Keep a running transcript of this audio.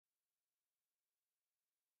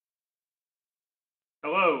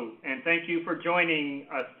Hello, and thank you for joining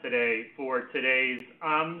us today for today's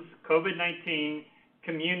OMS COVID-19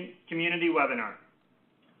 community webinar.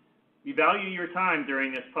 We value your time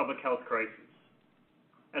during this public health crisis.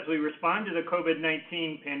 As we respond to the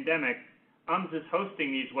COVID-19 pandemic, OMS is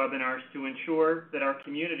hosting these webinars to ensure that our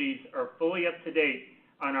communities are fully up to date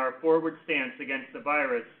on our forward stance against the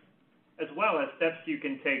virus, as well as steps you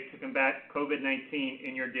can take to combat COVID-19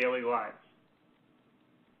 in your daily lives.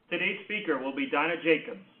 Today's speaker will be Donna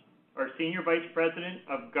Jacobs, our Senior Vice President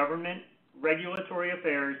of Government, Regulatory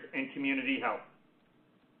Affairs, and Community Health.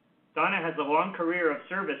 Donna has a long career of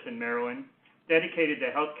service in Maryland, dedicated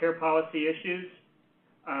to healthcare policy issues,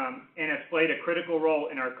 and has played a critical role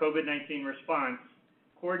in our COVID-19 response,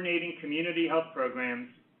 coordinating community health programs,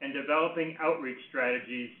 and developing outreach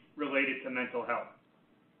strategies related to mental health.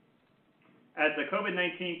 As the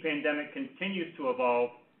COVID-19 pandemic continues to evolve,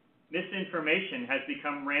 misinformation has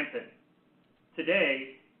become rampant.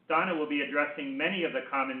 Today, Donna will be addressing many of the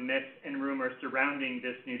common myths and rumors surrounding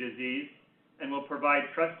this new disease and will provide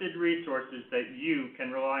trusted resources that you can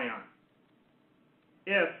rely on.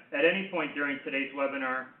 If, at any point during today's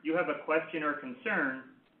webinar, you have a question or concern,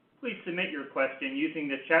 please submit your question using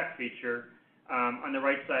the chat feature on the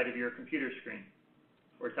right side of your computer screen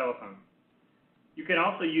or telephone. You can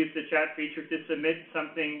also use the chat feature to submit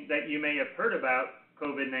something that you may have heard about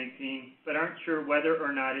COVID-19, but aren't sure whether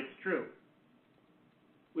or not it's true.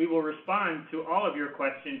 We will respond to all of your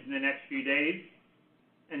questions in the next few days,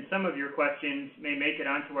 and some of your questions may make it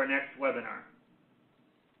onto our next webinar.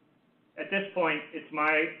 At this point, it's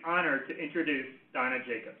my honor to introduce Donna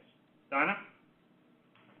Jacobs. Donna?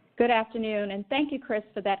 Good afternoon, and thank you, Chris,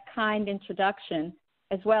 for that kind introduction.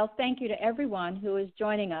 As well, thank you to everyone who is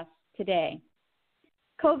joining us today.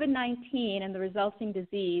 COVID-19 and the resulting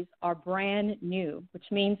disease are brand new, which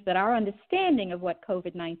means that our understanding of what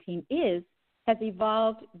COVID-19 is has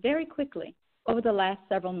evolved very quickly over the last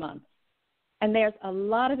several months. And there's a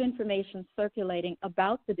lot of information circulating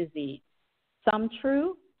about the disease, some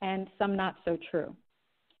true and some not so true.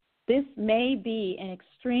 This may be an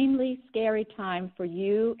extremely scary time for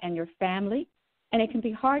you and your family, and it can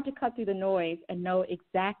be hard to cut through the noise and know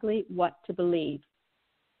exactly what to believe.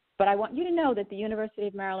 But I want you to know that the University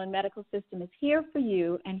of Maryland Medical System is here for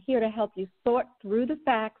you and here to help you sort through the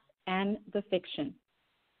facts and the fiction.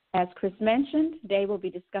 As Chris mentioned, today we'll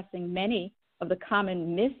be discussing many of the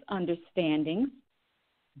common misunderstandings,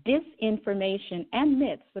 disinformation, and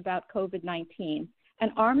myths about COVID-19,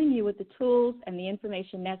 and arming you with the tools and the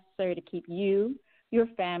information necessary to keep you, your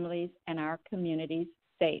families, and our communities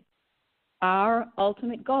safe. Our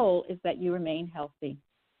ultimate goal is that you remain healthy.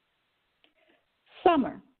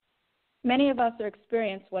 Summer. Many of us are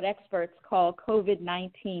experiencing what experts call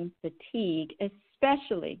COVID-19 fatigue,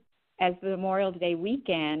 especially as the Memorial Day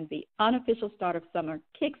weekend, the unofficial start of summer,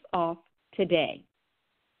 kicks off today.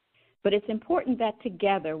 But it's important that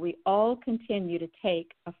together we all continue to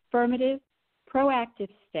take affirmative, proactive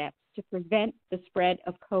steps to prevent the spread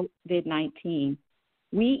of COVID-19.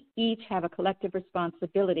 We each have a collective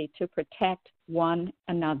responsibility to protect one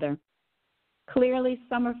another. Clearly,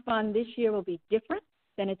 summer fun this year will be different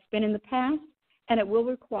than it's been in the past, and it will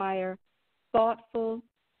require thoughtful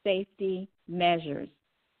safety measures.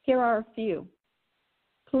 Here are a few.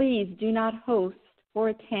 Please do not host or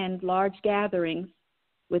attend large gatherings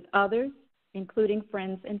with others, including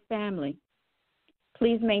friends and family.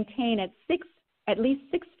 Please maintain at least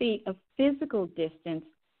 6 feet of physical distance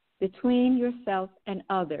between yourself and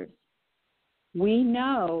others. We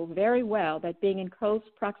know very well that being in close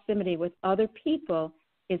proximity with other people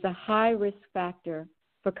is a high risk factor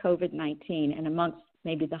for COVID-19 and amongst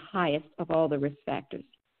maybe the highest of all the risk factors.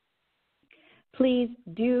 Please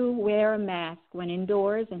do wear a mask when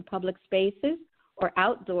indoors in public spaces or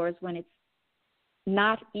outdoors when it's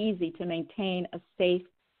not easy to maintain a safe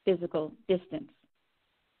physical distance.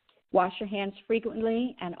 Wash your hands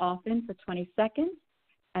frequently and often for 20 seconds.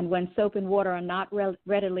 And when soap and water are not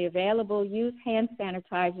readily available, use hand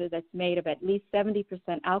sanitizer that's made of at least 70%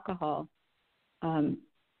 alcohol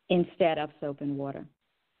instead of soap and water.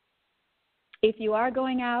 If you are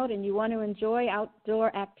going out and you want to enjoy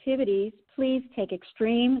outdoor activities, please take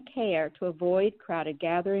extreme care to avoid crowded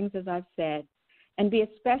gatherings, as I've said, and be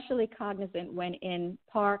especially cognizant when in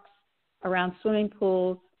parks, around swimming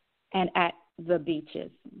pools, and at the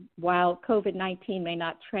beaches. While COVID-19 may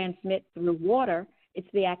not transmit through water,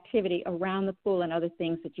 it's the activity around the pool and other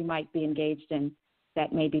things that you might be engaged in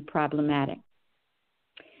that may be problematic.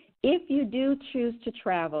 If you do choose to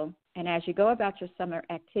travel, and as you go about your summer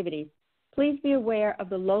activities, please be aware of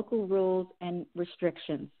the local rules and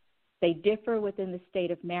restrictions. They differ within the state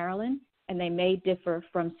of Maryland, and they may differ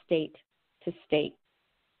from state to state.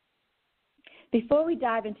 Before we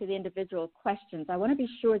dive into the individual questions, I want to be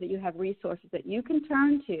sure that you have resources that you can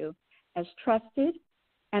turn to as trusted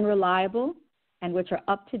and reliable and which are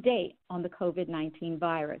up to date on the COVID-19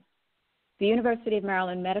 virus. The University of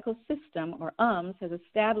Maryland Medical System, or UMS, has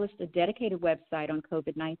established a dedicated website on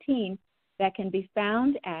COVID-19 that can be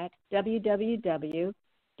found at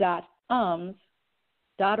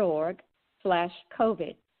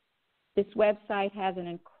www.ums.org/COVID. This website has an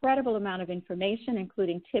incredible amount of information,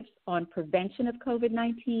 including tips on prevention of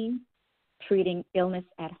COVID-19, treating illness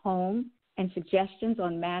at home, and suggestions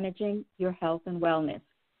on managing your health and wellness.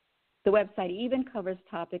 The website even covers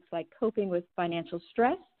topics like coping with financial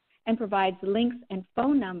stress and provides links and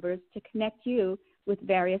phone numbers to connect you with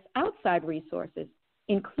various outside resources,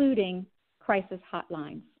 including crisis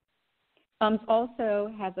hotlines. UMS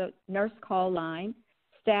also has a nurse call line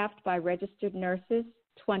staffed by registered nurses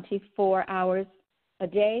 24 hours a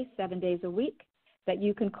day, 7 days a week, that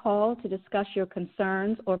you can call to discuss your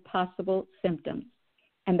concerns or possible symptoms.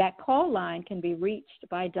 And that call line can be reached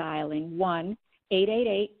by dialing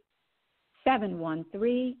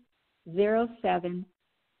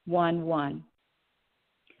 1-888-713-0711.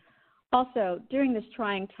 Also, during this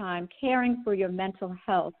trying time, caring for your mental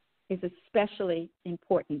health is especially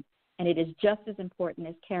important, and it is just as important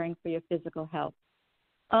as caring for your physical health.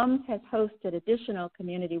 UMS has hosted additional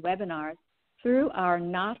community webinars through our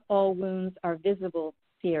Not All Wounds Are Visible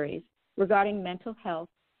series regarding mental health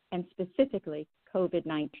and specifically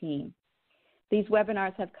COVID-19. These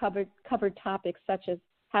webinars have covered topics such as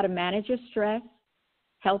how to manage your stress,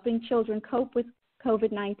 helping children cope with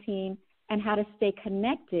COVID-19, and how to stay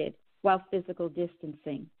connected while physical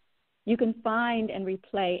distancing. You can find and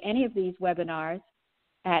replay any of these webinars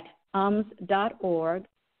at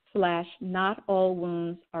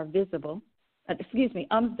ums.org/notallwoundsareVisible,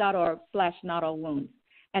 ums.org/notallwounds,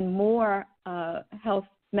 and more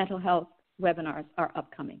mental health webinars are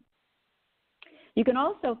upcoming. You can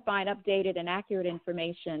also find updated and accurate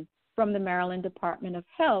information from the Maryland Department of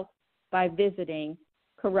Health by visiting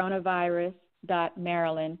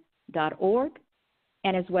coronavirus.maryland.org.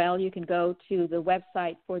 And as well, you can go to the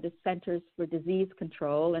website for the Centers for Disease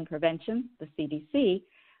Control and Prevention, the CDC,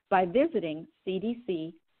 by visiting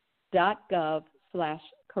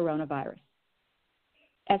cdc.gov/coronavirus.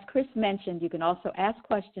 As Chris mentioned, you can also ask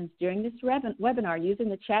questions during this webinar using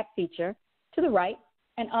the chat feature to the right,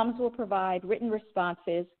 and UMS will provide written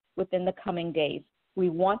responses within the coming days. We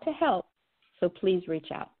want to help, so please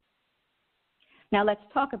reach out. Now let's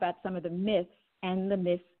talk about some of the myths and the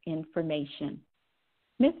misinformation.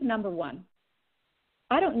 Myth number one: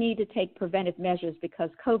 I don't need to take preventive measures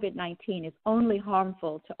because COVID-19 is only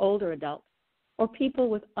harmful to older adults or people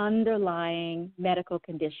with underlying medical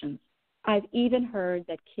conditions. I've even heard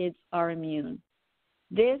that kids are immune.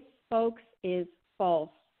 This, folks, is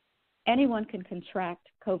false. Anyone can contract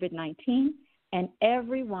COVID-19, and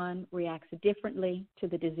everyone reacts differently to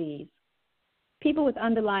the disease. People with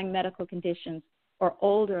underlying medical conditions or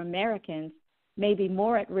older Americans may be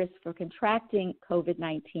more at risk for contracting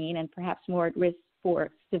COVID-19 and perhaps more at risk for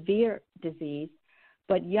severe disease,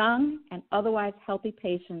 but young and otherwise healthy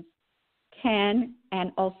patients can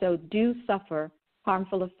and also do suffer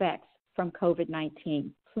harmful effects from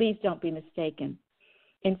COVID-19. Please don't be mistaken.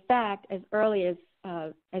 In fact, as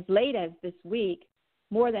late as this week,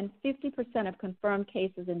 more than 50% of confirmed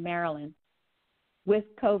cases in Maryland with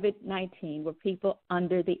COVID-19 were people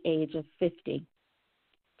under the age of 50.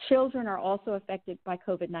 Children are also affected by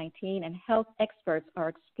COVID-19, and health experts are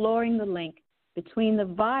exploring the link between the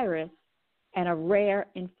virus and a rare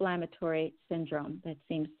inflammatory syndrome that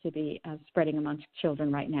seems to be spreading amongst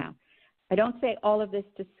children right now. I don't say all of this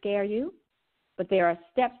to scare you, but there are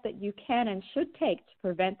steps that you can and should take to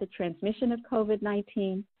prevent the transmission of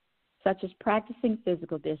COVID-19, such as practicing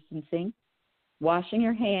physical distancing, washing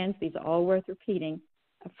your hands, these are all worth repeating,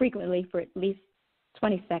 frequently for at least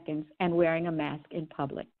 20 seconds, and wearing a mask in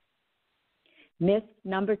public. Myth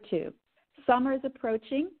number two: summer is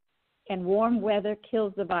approaching and warm weather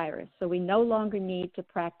kills the virus, so we no longer need to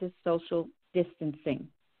practice social distancing.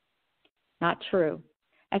 Not true.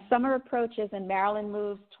 As summer approaches and Maryland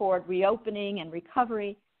moves toward reopening and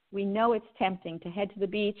recovery, we know it's tempting to head to the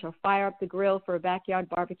beach or fire up the grill for a backyard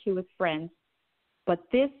barbecue with friends. But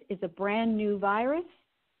this is a brand new virus,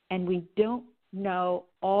 and we don't know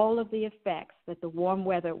all of the effects that the warm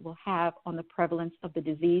weather will have on the prevalence of the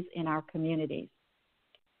disease in our communities.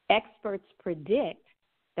 Experts predict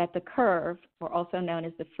that the curve, or also known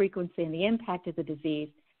as the frequency and the impact of the disease,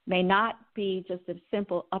 may not be just a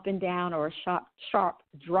simple up and down or a sharp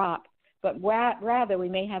drop, but rather we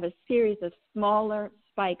may have a series of smaller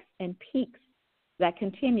spikes and peaks that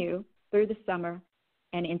continue through the summer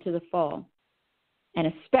and into the fall.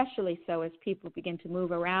 and especially so as people begin to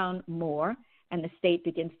move around more and the state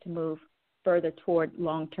begins to move further toward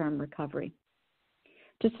long-term recovery.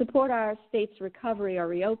 To support our state's recovery or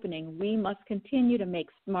reopening, we must continue to make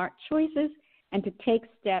smart choices and to take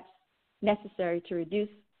steps necessary to reduce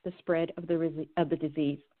the spread of the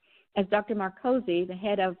disease. As Dr. Marcosi, the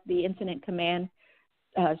head of the Incident Command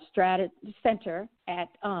Center at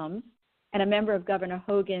UMS and a member of Governor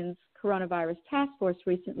Hogan's Coronavirus Task Force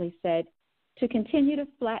recently said, to continue to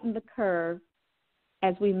flatten the curve,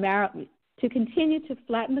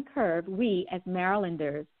 we as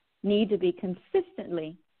Marylanders need to be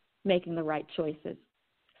consistently making the right choices.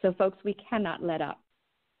 So, folks, we cannot let up.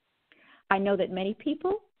 I know that many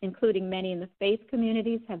people, including many in the faith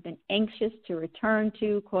communities, have been anxious to return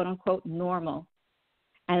to quote-unquote normal,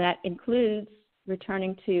 and that includes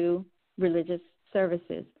returning to religious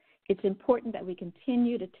services. It's important that we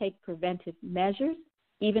continue to take preventive measures,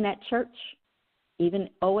 even at church, even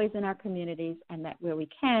always in our communities, and that where we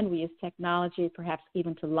can, we use technology, perhaps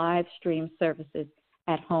even to live stream services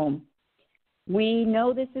at home. We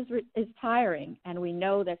know this is tiring, and we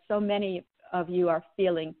know that so many of you are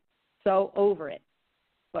feeling so over it,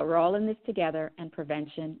 but we're all in this together, and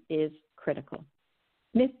prevention is critical.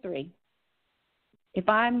 Myth 3, if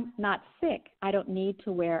I'm not sick, I don't need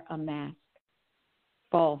to wear a mask.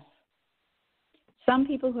 False. Some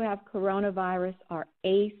people who have coronavirus are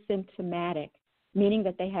asymptomatic, meaning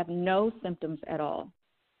that they have no symptoms at all.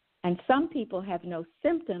 And some people have no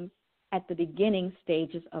symptoms at the beginning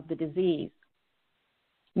stages of the disease.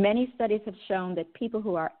 Many studies have shown that people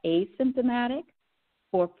who are asymptomatic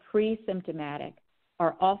or pre-symptomatic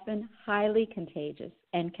are often highly contagious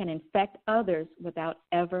and can infect others without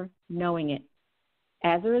ever knowing it.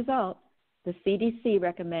 As a result, the CDC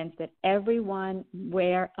recommends that everyone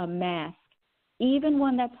wear a mask, even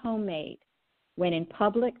one that's homemade, when in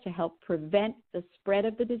public to help prevent the spread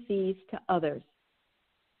of the disease to others.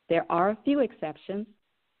 There are a few exceptions: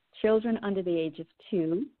 children under the age of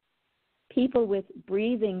 2, people with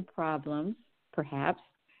breathing problems, perhaps,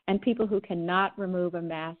 and people who cannot remove a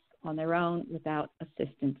mask on their own without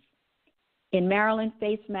assistance. In Maryland,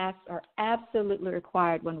 face masks are absolutely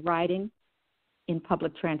required when riding in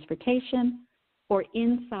public transportation or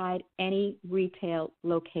inside any retail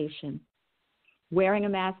location. Wearing a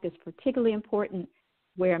mask is particularly important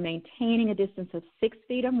where maintaining a distance of 6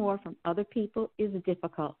 feet or more from other people is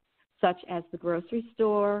difficult, such as the grocery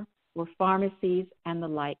store or pharmacies and the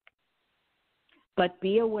like. But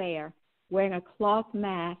be aware, wearing a cloth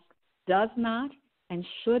mask does not and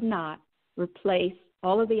should not replace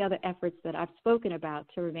all of the other efforts that I've spoken about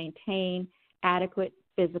to maintain adequate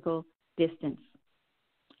physical distance.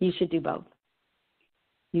 You should do both.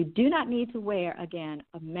 You do not need to wear, again,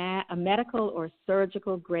 a medical or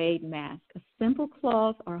surgical grade mask. A simple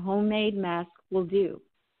cloth or homemade mask will do.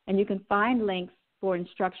 And you can find links for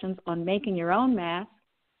instructions on making your own mask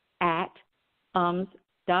at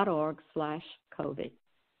ums.org/COVID.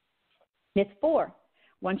 Myth 4,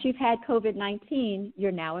 once you've had COVID-19,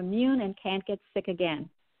 you're now immune and can't get sick again.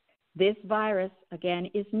 This virus, again,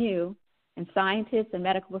 is new, and scientists and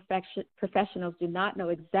medical professionals do not know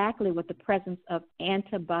exactly what the presence of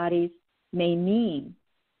antibodies may mean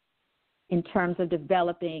in terms of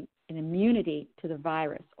developing an immunity to the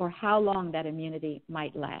virus or how long that immunity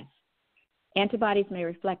might last. Antibodies may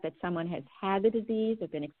reflect that someone has had the disease or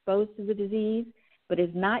been exposed to the disease, but it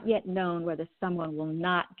is not yet known whether someone will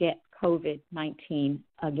not get COVID-19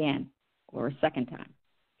 again or a second time.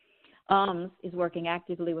 UMS is working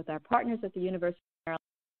actively with our partners at the University of Maryland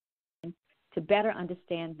to better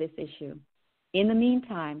understand this issue. In the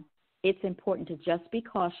meantime, it's important to just be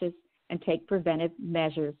cautious and take preventive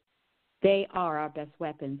measures. They are our best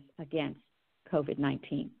weapons against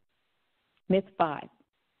COVID-19. Myth 5,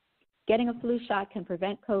 getting a flu shot can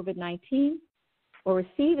prevent COVID-19, or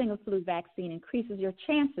receiving a flu vaccine increases your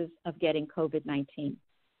chances of getting COVID-19.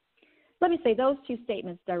 Let me say those two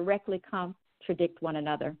statements directly contradict one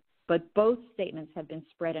another, but both statements have been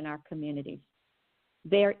spread in our communities.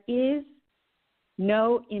 There is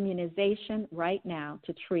no immunization right now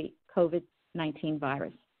to treat COVID-19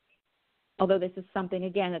 virus, although this is something,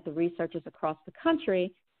 again, that the researchers across the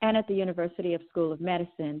country and at the University School of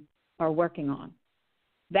Medicine are working on.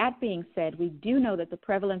 That being said, we do know that the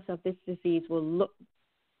prevalence of this disease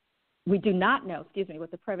we do not know,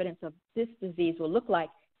 what the prevalence of this disease will look like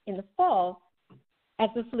in the fall as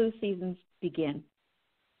the flu seasons begin.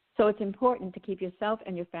 So it's important to keep yourself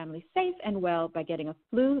and your family safe and well by getting a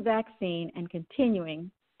flu vaccine and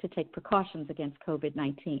continuing to take precautions against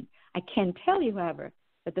COVID-19. I can tell you, however,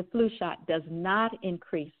 that the flu shot does not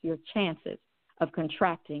increase your chances of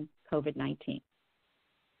contracting COVID-19.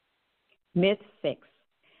 Myth 6.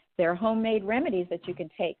 There are homemade remedies that you can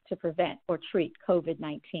take to prevent or treat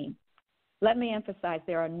COVID-19. Let me emphasize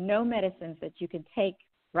there are no medicines that you can take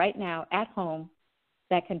right now at home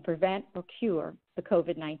that can prevent or cure the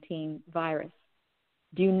COVID-19 virus.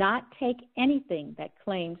 Do not take anything that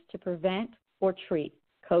claims to prevent or treat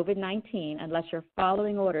COVID-19 unless you're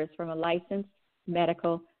following orders from a licensed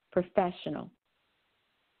medical professional.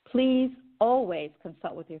 Please always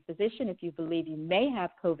consult with your physician if you believe you may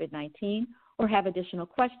have COVID-19 or have additional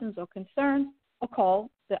questions or concerns, or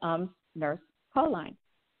call the nurse call line.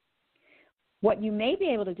 What you may be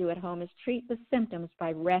able to do at home is treat the symptoms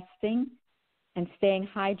by resting and staying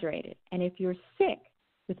hydrated. And if you're sick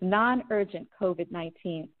with non-urgent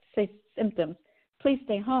COVID-19 symptoms, please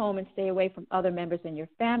stay home and stay away from other members in your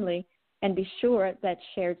family, and be sure that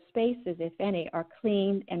shared spaces, if any, are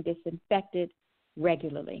cleaned and disinfected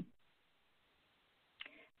regularly.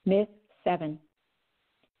 Myth 7.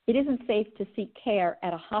 It isn't safe to seek care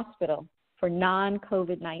at a hospital for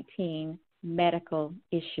non-COVID-19 medical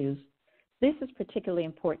issues. This is particularly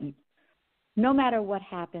important. No matter what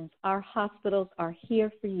happens, our hospitals are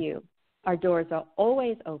here for you. Our doors are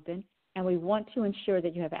always open, and we want to ensure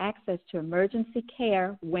that you have access to emergency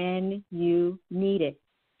care when you need it.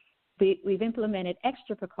 We've implemented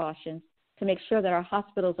extra precautions to make sure that our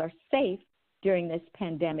hospitals are safe during this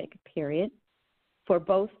pandemic period for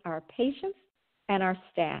both our patients and our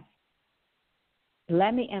staff.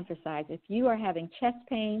 Let me emphasize, if you are having chest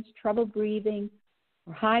pains, trouble breathing,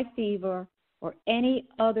 or high fever, or any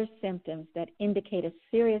other symptoms that indicate a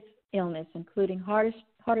serious illness, including heart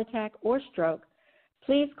attack or stroke,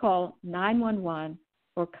 please call 911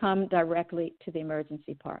 or come directly to the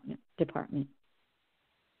emergency department.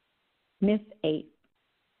 Myth 8.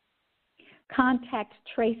 Contact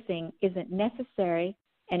tracing isn't necessary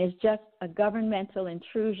and is just a governmental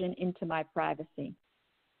intrusion into my privacy.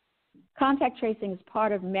 Contact tracing is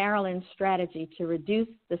part of Maryland's strategy to reduce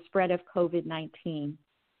the spread of COVID-19.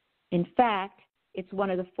 In fact, it's one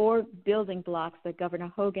of the 4 building blocks that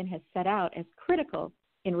Governor Hogan has set out as critical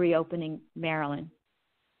in reopening Maryland.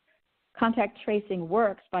 Contact tracing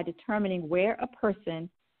works by determining where a person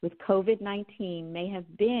with COVID-19 may have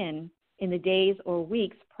been in the days or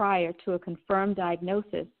weeks prior to a confirmed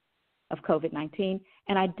diagnosis of COVID-19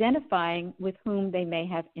 and identifying with whom they may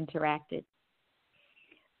have interacted.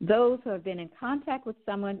 Those who have been in contact with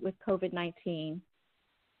someone with COVID-19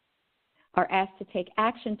 are asked to take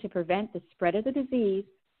action to prevent the spread of the disease,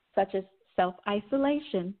 such as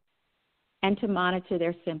self-isolation, and to monitor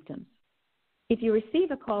their symptoms. If you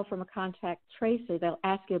receive a call from a contact tracer, they'll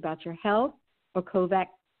ask you about your health or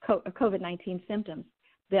COVID-19 symptoms.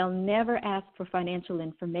 They'll never ask for financial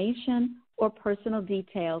information or personal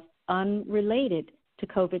details unrelated to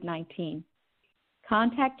COVID-19.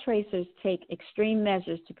 Contact tracers take extreme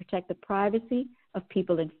measures to protect the privacy of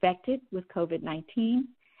people infected with COVID-19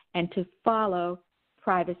 and to follow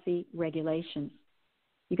privacy regulations.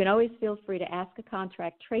 You can always feel free to ask a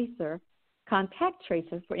contact tracer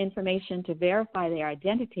for information to verify their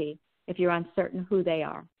identity if you're uncertain who they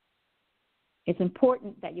are. It's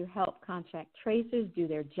important that you help contact tracers do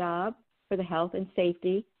their job for the health and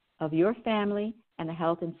safety of your family and the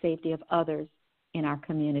health and safety of others in our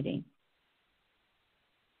community.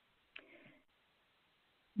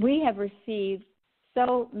 We have received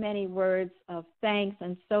so many words of thanks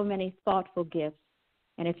and so many thoughtful gifts.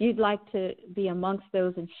 And if you'd like to be amongst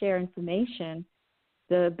those and share information,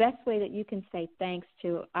 the best way that you can say thanks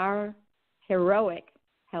to our heroic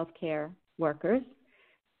healthcare workers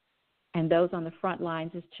and those on the front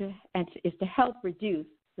lines is to help reduce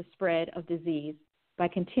the spread of disease by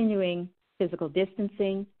continuing physical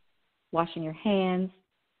distancing, washing your hands,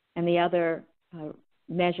 and the other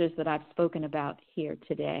measures that I've spoken about here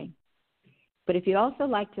today. But if you'd also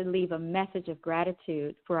like to leave a message of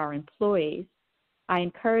gratitude for our employees, I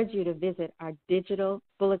encourage you to visit our digital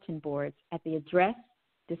bulletin boards at the address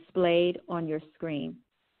displayed on your screen.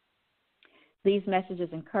 These messages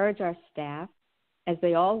encourage our staff as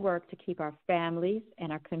they all work to keep our families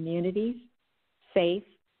and our communities safe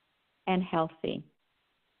and healthy.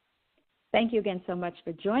 Thank you again so much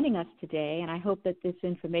for joining us today, and I hope that this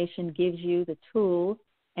information gives you the tools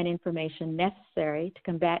and information necessary to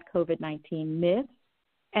combat COVID-19 myths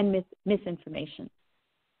and misinformation.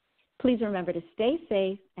 Please remember to stay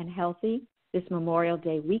safe and healthy this Memorial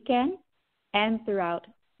Day weekend and throughout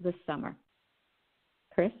the summer.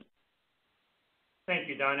 Chris? Thank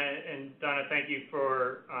you, Donna. And Donna, thank you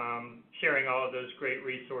for sharing all of those great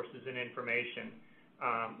resources and information.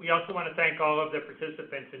 We also want to thank all of the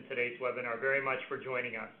participants in today's webinar very much for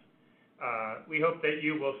joining us. We hope that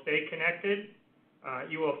you will stay connected.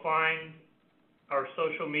 You will find our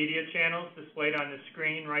social media channels displayed on the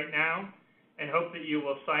screen right now, and hope that you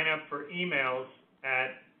will sign up for emails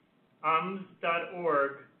at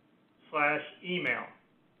ums.org/email.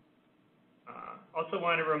 Also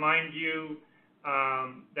want to remind you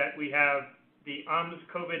that we have the UMS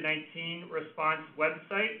COVID-19 response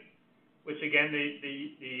website, which again,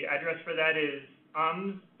 the address for that is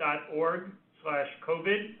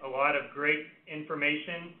ums.org/COVID. A lot of great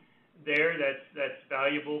information there that's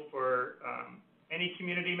valuable for any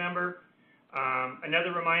community member.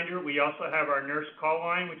 Another reminder, we also have our nurse call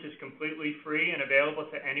line, which is completely free and available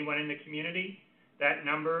to anyone in the community. That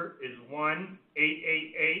number is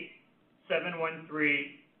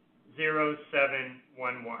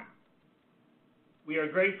 1-888-713-0711. We are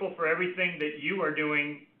grateful for everything that you are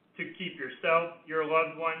doing to keep yourself, your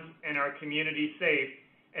loved ones, and our community safe,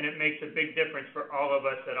 and it makes a big difference for all of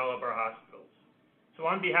us at all of our hospitals. So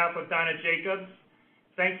on behalf of Donna Jacobs,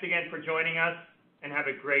 thanks again for joining us, and have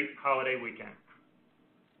a great holiday weekend.